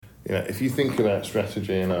if you think about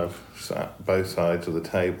strategy, and I've sat both sides of the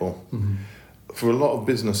table, Mm-hmm. for a lot of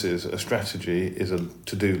businesses, a strategy is a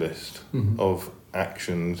to-do list Mm-hmm. of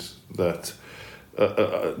actions that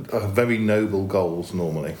are very noble goals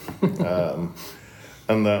normally,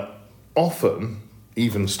 and that often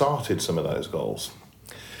even started some of those goals.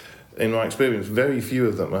 In my experience, very few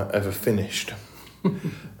of them are ever finished.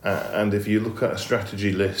 And if you look at a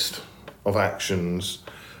strategy list of actions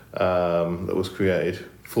that was created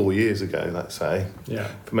 4 years ago, let's say, Yeah.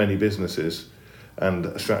 for many businesses, and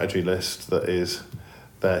a strategy list that is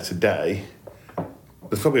there today,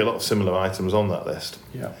 there's probably a lot of similar items on that list.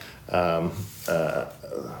 Yeah.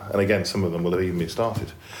 And again, some of them will have even been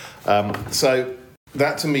started. So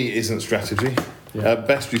that to me isn't strategy. Yeah. At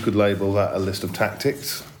best, you could label that a list of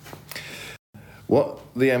tactics. What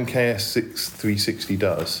the MKS 360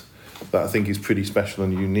 does, that I think is pretty special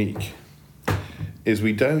and unique, is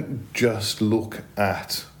we don't just look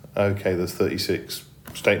at, okay, there's 36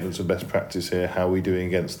 statements of best practice here, how are we doing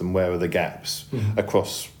against them, where are the gaps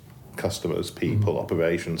across customers, people,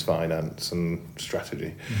 operations, finance and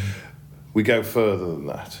strategy. We go further than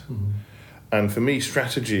that. And for me,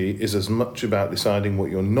 strategy is as much about deciding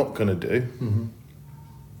what you're not going to do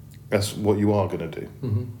as what you are going to do.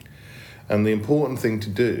 And the important thing to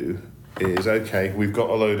do is, okay, we've got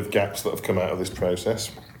a load of gaps that have come out of this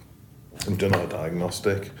process. We've done our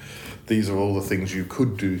diagnostic. These are all the things you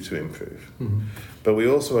could do to improve. But we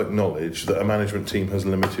also acknowledge that a management team has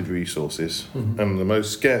limited resources, and the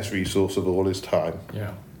most scarce resource of all is time.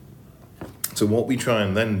 Yeah. So what we try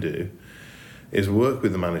and then do is work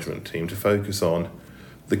with the management team to focus on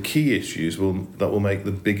the key issues that will make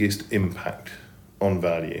the biggest impact on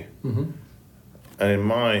value. And in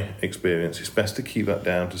my experience, it's best to keep that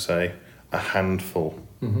down to, say, a handful,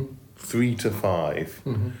 3 to 5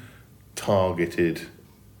 targeted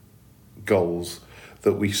goals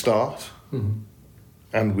that we start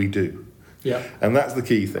and we do. Yeah. And that's the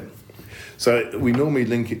key thing. So we normally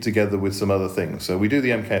link it together with some other things. So we do the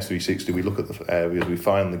MKS 360, we look at the areas, we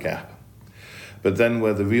find the gap. But then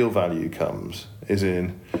where the real value comes is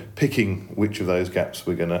in picking which of those gaps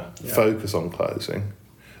we're going to focus on closing.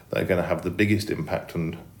 They're going to have the biggest impact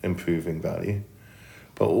on improving value.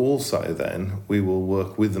 But also then we will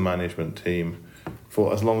work with the management team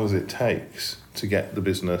for as long as it takes to get the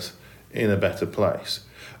business in a better place.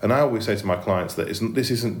 And I always say to my clients that this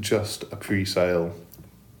isn't just a pre-sale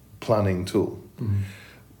planning tool.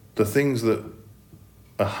 The things that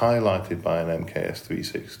are highlighted by an MKS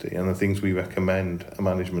 360 and the things we recommend a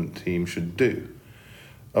management team should do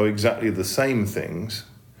are exactly the same things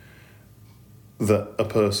that a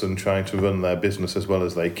person trying to run their business as well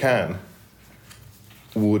as they can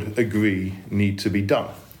would agree need to be done.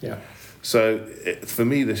 Yeah. So for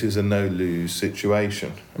me, this is a no-lose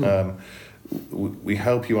situation. We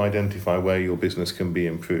help you identify where your business can be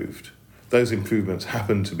improved. Those improvements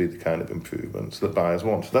happen to be the kind of improvements that buyers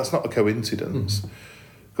want. That's not a coincidence,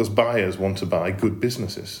 because buyers want to buy good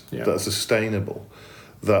businesses that are sustainable,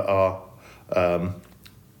 that are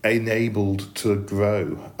enabled to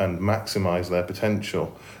grow and maximise their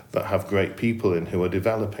potential, that have great people in who are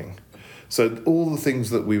developing. So all the things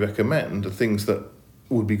that we recommend are things that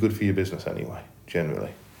would be good for your business anyway,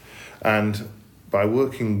 generally. And by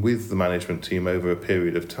working with the management team over a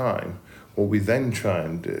period of time, what we then try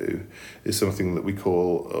and do is something that we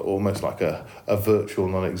call almost like a virtual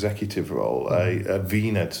non-executive role, a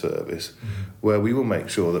VNED service, where we will make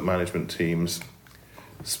sure that management teams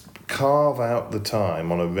carve out the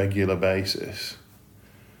time on a regular basis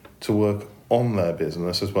to work on their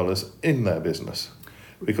business as well as in their business.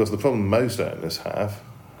 Because the problem most owners have,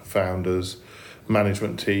 founders,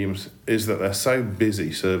 management teams, is that they're so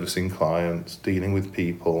busy servicing clients, dealing with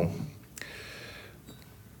people,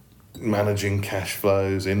 managing cash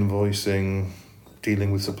flows, invoicing,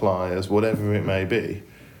 dealing with suppliers, whatever it may be,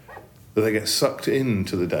 that they get sucked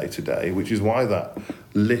into the day-to-day, which is why that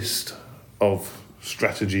list of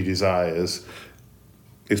strategy desires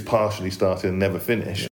is partially started and never finished.